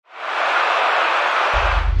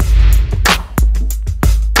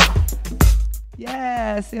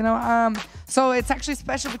Yes, you know. So it's actually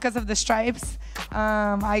special because of the stripes.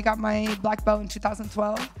 I got my black belt in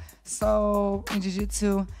 2012. So in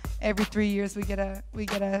Jiu-Jitsu, every 3 years we get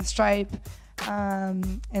a stripe.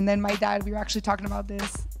 And then my dad, we were actually talking about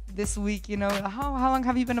this week, you know, how long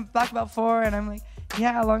have you been a black belt for? And I'm like,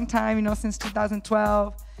 yeah, a long time, you know, since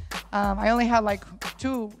 2012. I only had like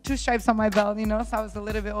two stripes on my belt, you know, so I was a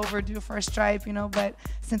little bit overdue for a stripe, you know, but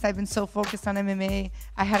since I've been so focused on MMA,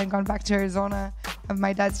 I hadn't gone back to Arizona of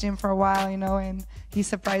my dad's gym for a while, you know, and he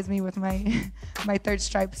surprised me with my my third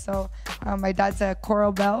stripe. So my dad's a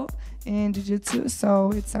coral belt in Jiu-Jitsu,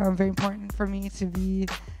 so it's very important for me to be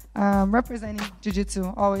representing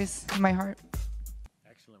Jiu-Jitsu always in my heart.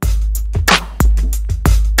 Excellent.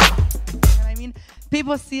 And I mean,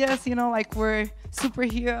 people see us, you know, like we're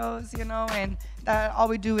superheroes, you know, and that all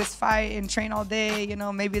we do is fight and train all day, you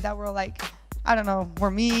know, maybe that we're like, I don't know,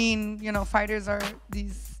 we're mean, you know, fighters are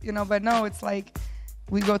these, you know, but no, it's like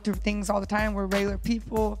we go through things all the time. We're regular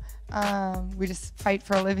people. We just fight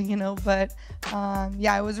for a living, you know, but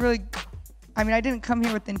yeah, it was really, I mean, I didn't come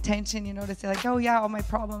here with intention, you know, to say like, oh yeah, all my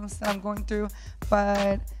problems that I'm going through,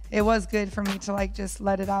 but it was good for me to like just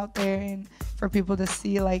let it out there and for people to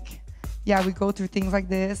see like, yeah, we go through things like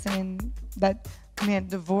this and that, man,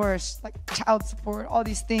 divorce, like child support, all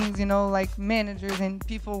these things, you know, like managers and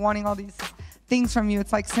people wanting all these things from you.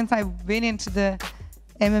 It's like since I've been into the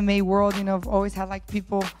MMA world, you know, I've always had like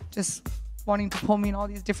people just wanting to pull me in all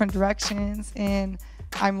these different directions, and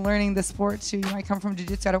I'm learning the sport too. You know, I come from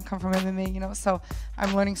Jiu-Jitsu, I don't come from MMA, you know, so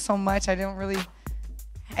I'm learning so much. I didn't really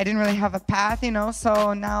have a path, you know,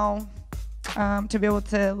 so now to be able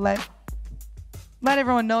to let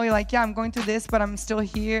everyone know, you're like, yeah, I'm going through this, but I'm still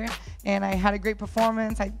here, and I had a great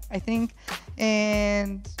performance, I think,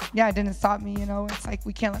 and yeah, it didn't stop me, you know. It's like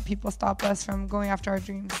we can't let people stop us from going after our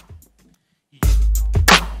dreams.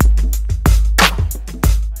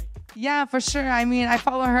 Yeah, for sure. I mean, I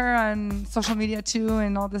follow her on social media too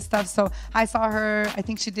and all this stuff. So I saw her, I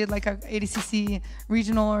think she did like a ADCC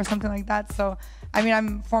regional or something like that. So, I mean,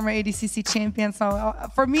 I'm former ADCC champion. So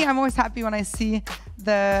for me, I'm always happy when I see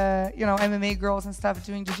the, you know, MMA girls and stuff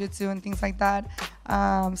doing jiu-jitsu and things like that.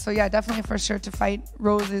 So yeah, definitely for sure to fight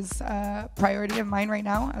Rose is a priority of mine right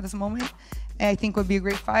now at this moment. And I think would be a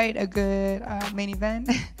great fight, a good main event,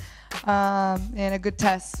 and a good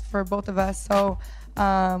test for both of us. So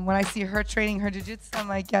when I see her training her jiu-jitsu, I'm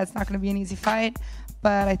like, yeah, it's not going to be an easy fight,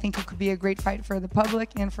 but I think it could be a great fight for the public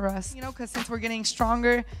and for us. You know, because since we're getting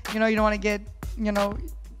stronger, you know, you don't want to get, you know,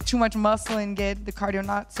 too much muscle and get the cardio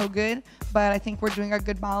not so good, but I think we're doing a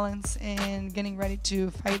good balance and getting ready to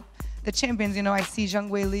fight the champions. You know, I see Zhang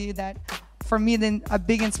Weili, that for me, then a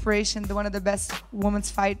big inspiration, one of the best women's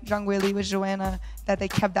fight, Zhang Weili with Joanna, that they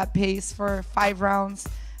kept that pace for 5 rounds.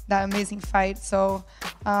 That amazing fight. So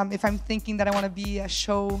if I'm thinking that I want to be a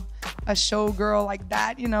show girl like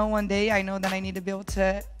that, you know, one day, I know that I need to be able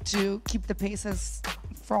to keep the paces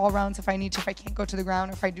for all rounds if I need to, if I can't go to the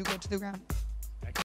ground or if I do go to the ground.